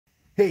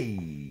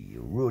Hey,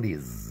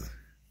 Rudy's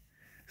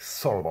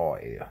Soul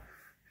Boy.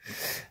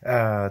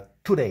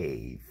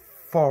 Today,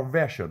 4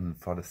 version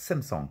for the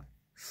same song,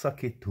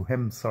 Suck It to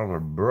Him Soul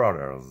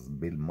Brothers,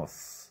 Bill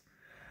Moss.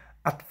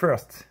 At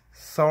first,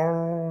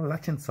 soul,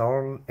 Latin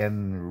soul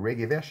and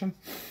reggae version,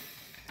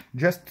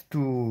 just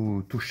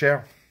to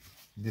share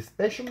this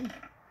passion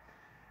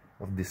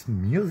of this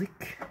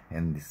music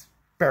and this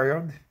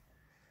period,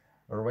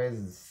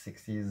 always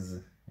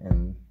 60s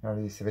and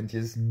early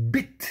 70s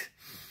beat.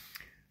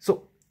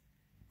 So,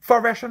 4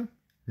 version,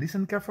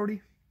 listen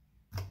carefully.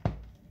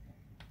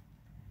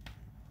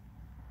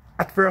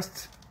 At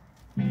first,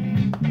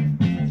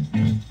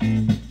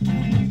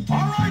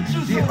 alright,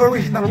 the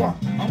original one.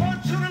 I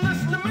want you to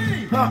listen to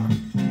me. Huh.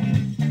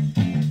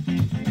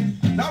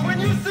 Now when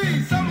you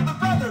see some of the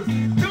brothers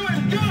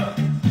doing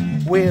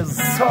good, With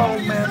Soul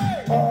Man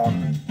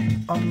on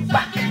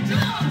back. when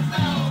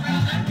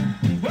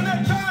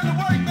they're trying to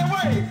work their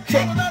way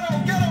Shake. out of that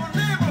old ghetto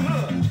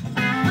neighborhood,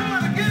 do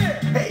it again.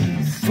 Hey,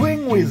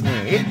 swing with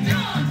me.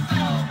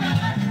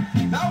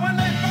 Now when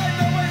they fight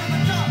their way to the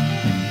top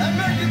and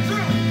make it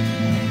through,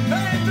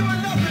 they ain't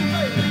doing nothing,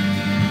 baby,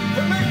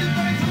 to make it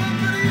things a little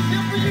bit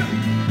easier for you.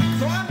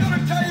 So I'm gonna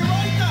tell you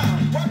right now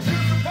what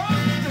you're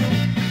supposed to do.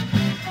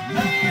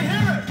 Let me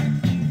hear it.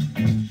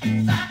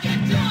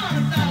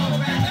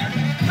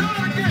 Do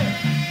it again.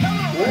 Come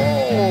on, baby.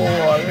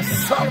 Oh, the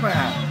Soul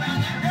Man.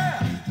 Yeah.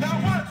 Now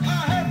once I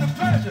had the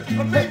pleasure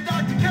of meeting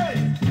Dr. K.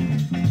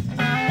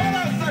 What I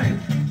say?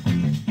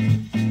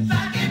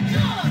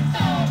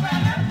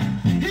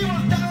 He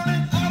was down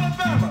in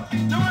Alabama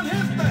doing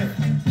his thing.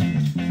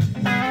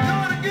 Do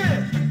it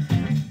again.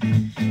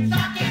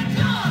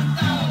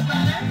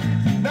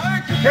 Now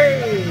it could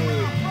Hey. be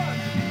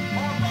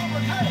or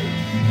Robert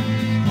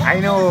Hayes. I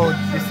know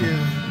this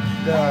is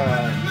the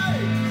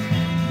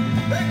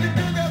They can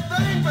do their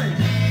thing,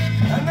 baby,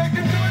 and they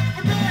can do it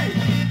for days.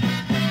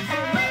 So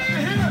let me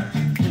hear it.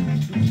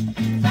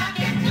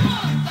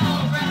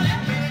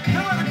 Do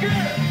it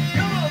again.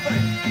 Come on,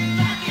 baby.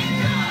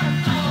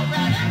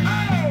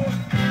 Oh.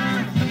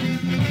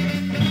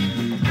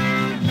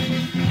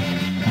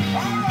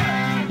 All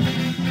right.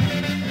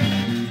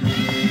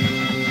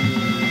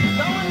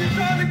 Now when you're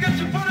trying to get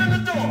your foot in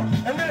the door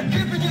and they're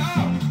keeping you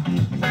out,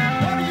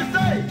 what do you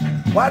say?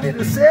 What did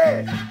you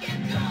say?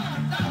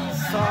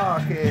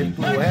 Suck it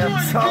to Make sure him,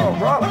 you Soul keep on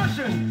Brother.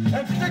 pushing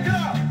and stick it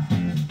out.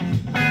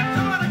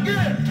 Do it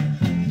again.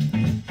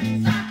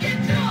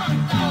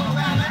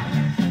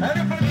 And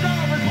if a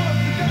job is once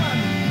begun,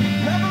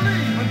 never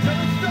leave until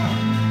it's done.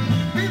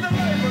 Be the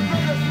labor,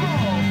 big or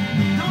small.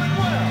 Do it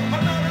well,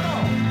 but not at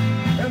all.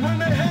 And when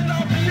they hand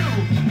off to you,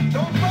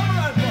 don't fumble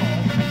that ball.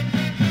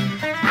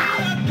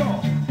 That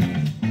ball.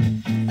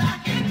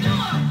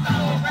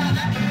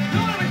 Do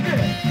it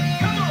again.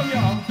 Come on,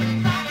 y'all.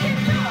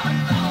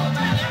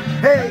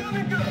 Hey,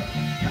 Really good.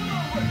 Come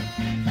on with it.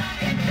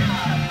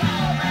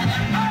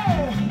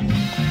 Oh!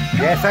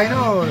 yes, I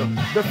know.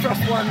 The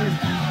first one is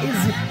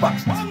easy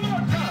fast. One more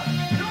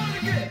time. Do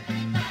it again.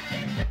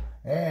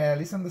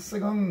 Listen the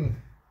second.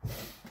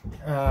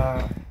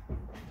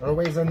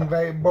 Always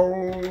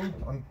available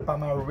on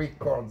Pama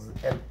Records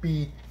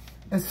LP.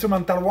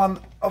 Instrumental one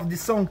of the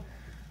song.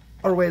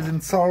 Always in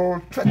soul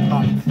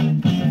treatment.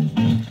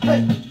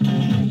 Hey.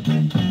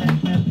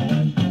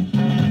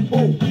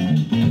 Oh,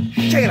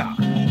 Sheila.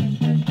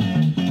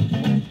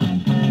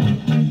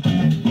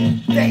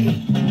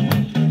 Hey.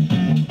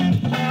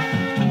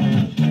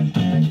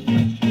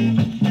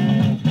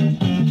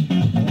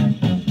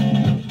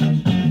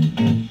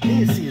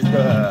 This is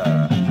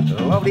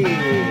the lovely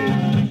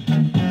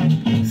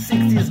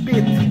 60s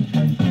beat.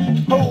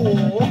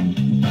 Oh,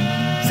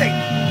 say.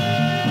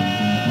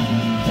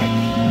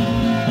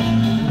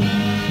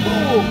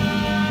 Oh,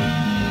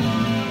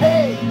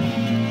 hey.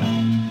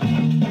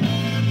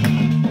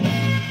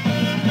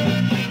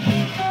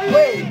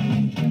 Wait.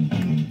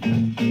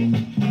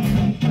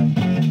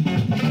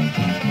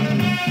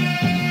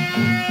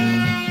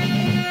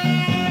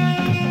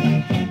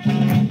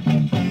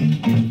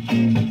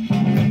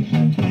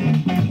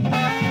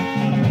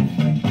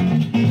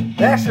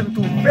 Version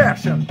to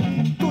version,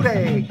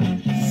 today,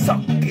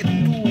 suck it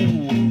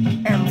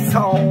to and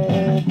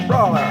Soul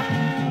Brother.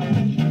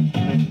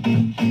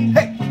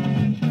 Hey!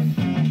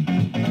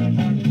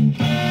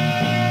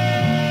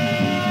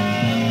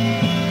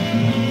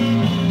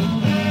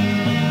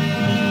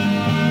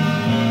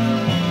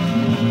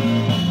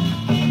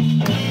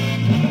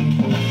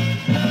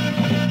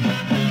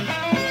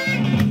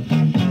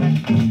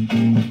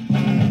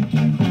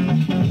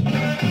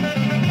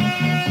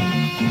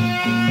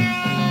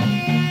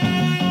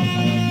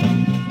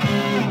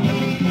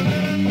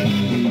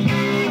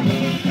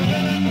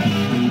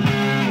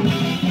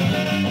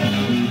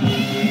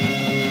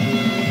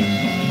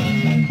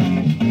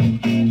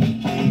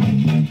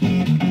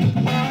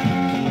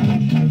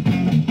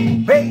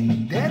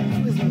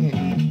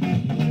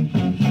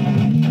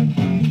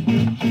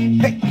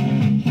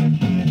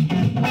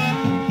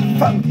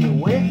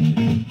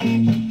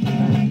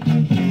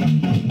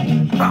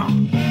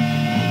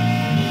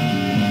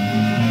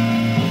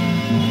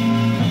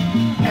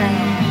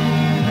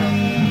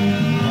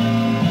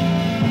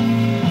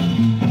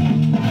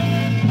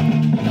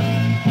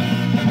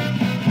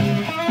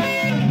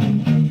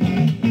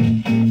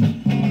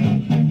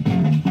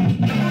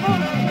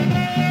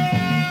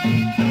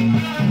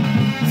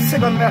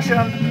 second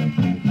version,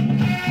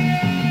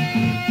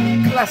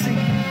 classic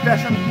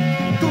version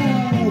 2,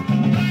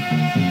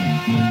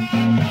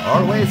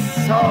 always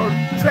soul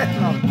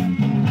treatment.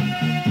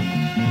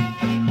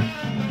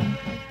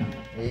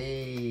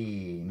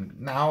 Hey,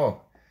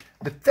 now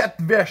the third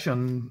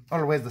version,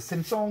 always the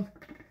same song,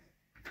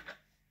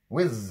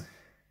 with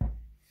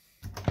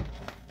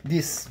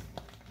this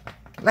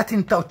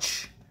Latin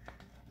touch,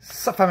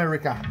 South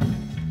America.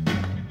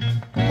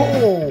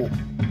 Oh,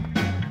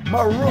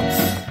 my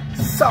roots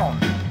sound.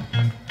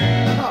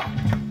 Ah,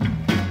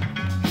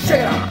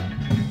 shake it out.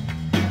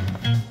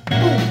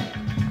 Boom.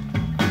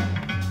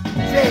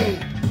 J.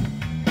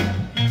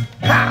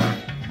 Ha.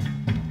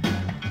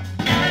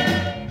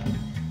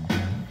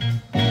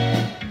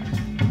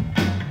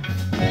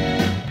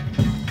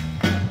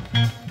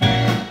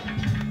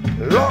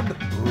 Lord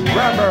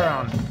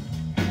Rhauburn.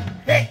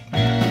 Hey.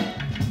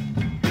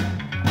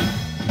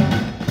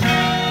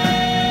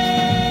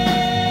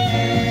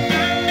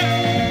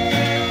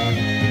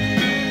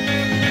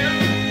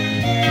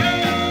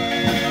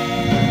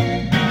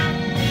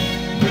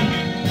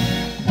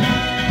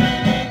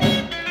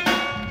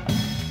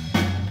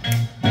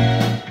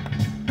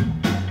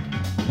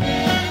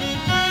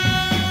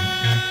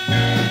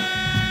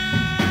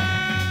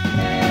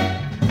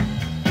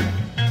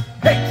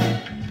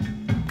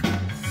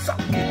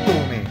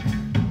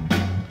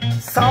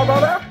 Sound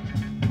order?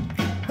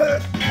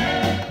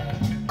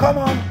 Come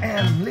on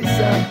and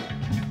listen.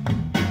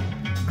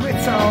 Great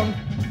sound.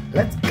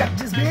 Let's catch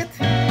this beat.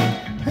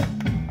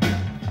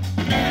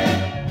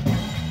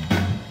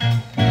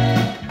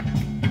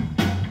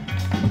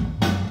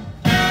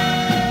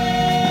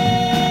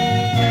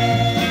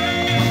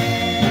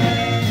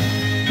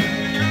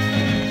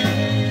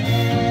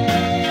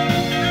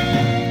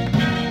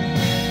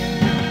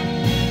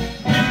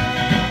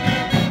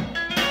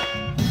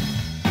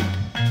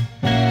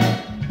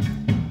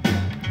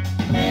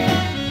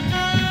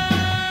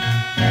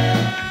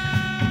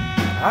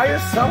 Are you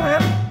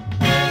somewhere?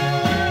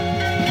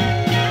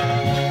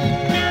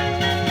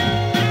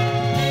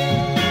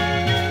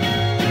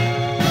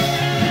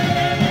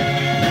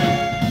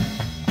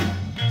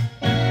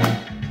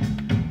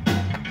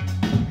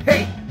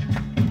 Hey!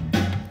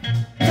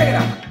 Check it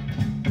out!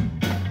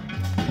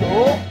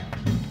 Oh!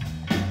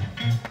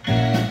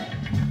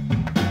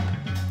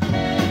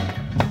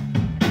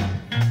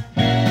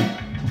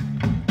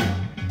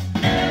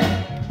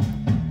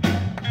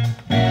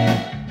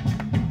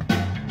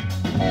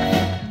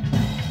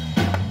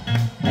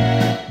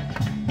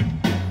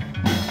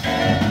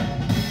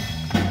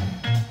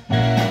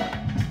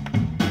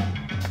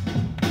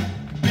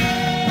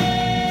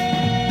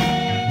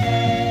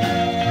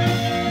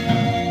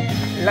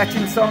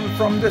 Latin song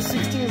from the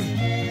 60s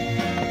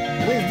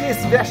with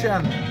this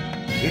version.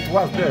 It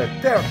was the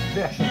third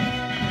version.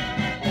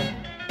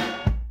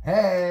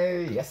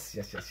 Hey, yes.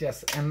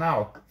 And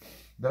now,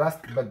 the last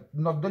but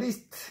not the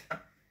least,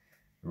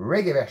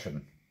 reggae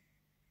version.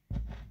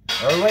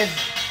 Always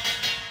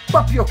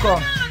pop your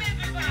corn.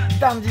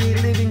 Dandy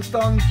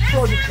Livingston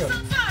production.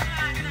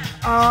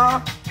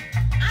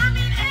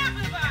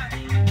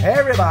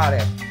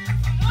 Everybody.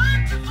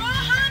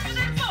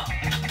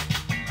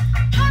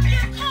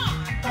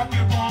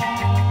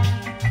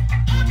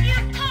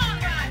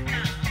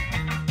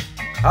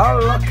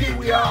 How lucky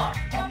we are!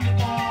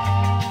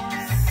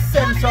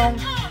 Same song,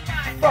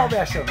 4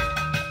 versions.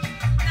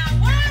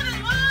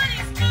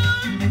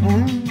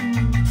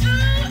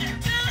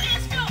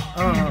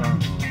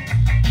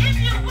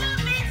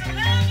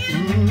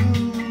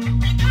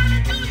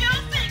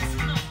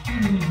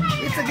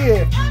 It's a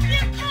gift. Pop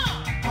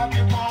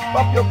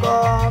your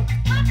corn.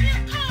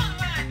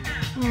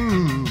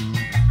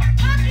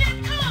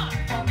 Pop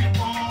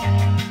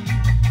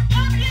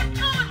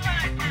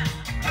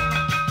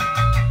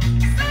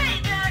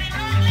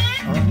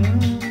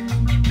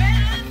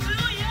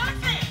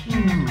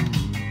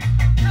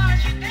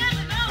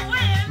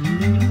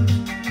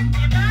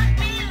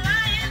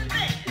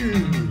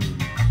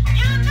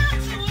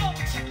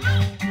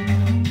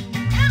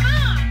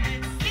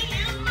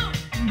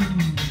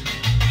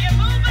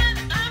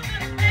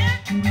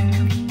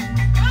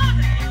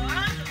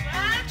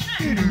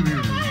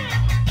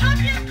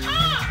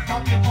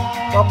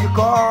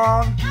your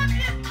corn.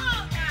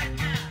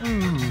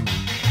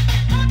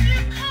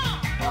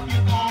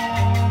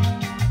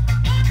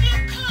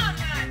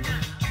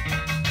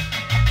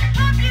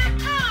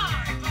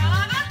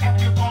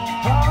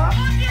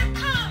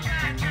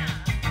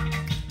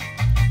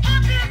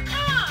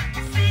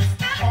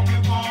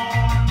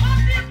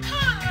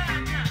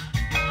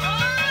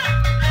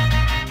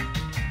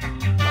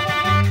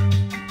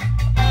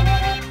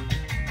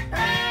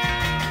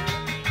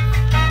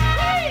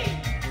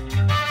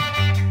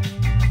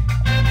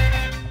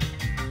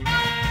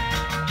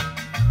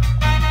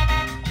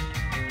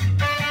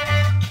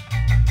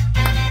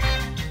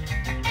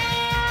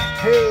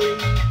 Hey.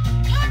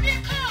 Pop your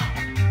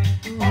corn.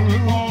 Pop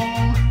your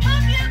corn.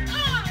 Pop your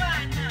corn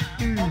right now.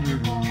 Pop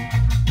your corn.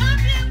 Pop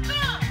your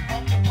corn.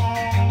 Pop your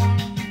corn.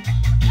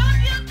 Pop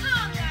your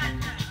corn right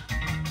now.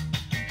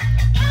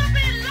 Pop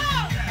it low.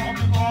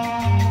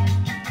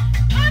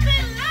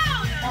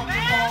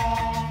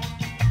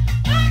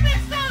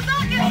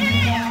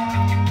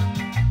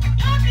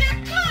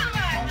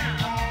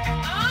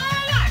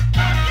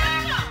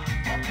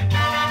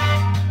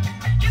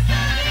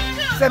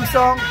 Same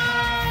song,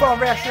 4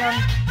 versions,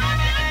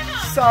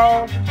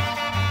 soul,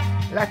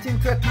 Latin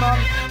treatment,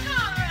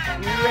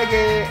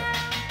 reggae.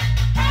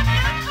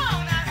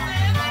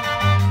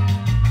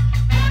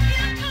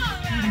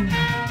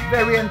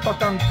 Very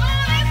important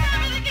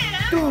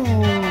to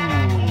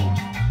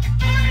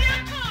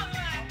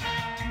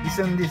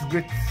listen this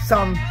great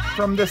sound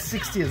from the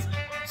 60s.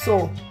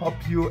 So hope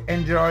you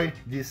enjoy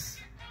this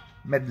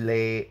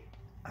medley.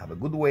 Have a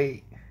good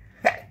way.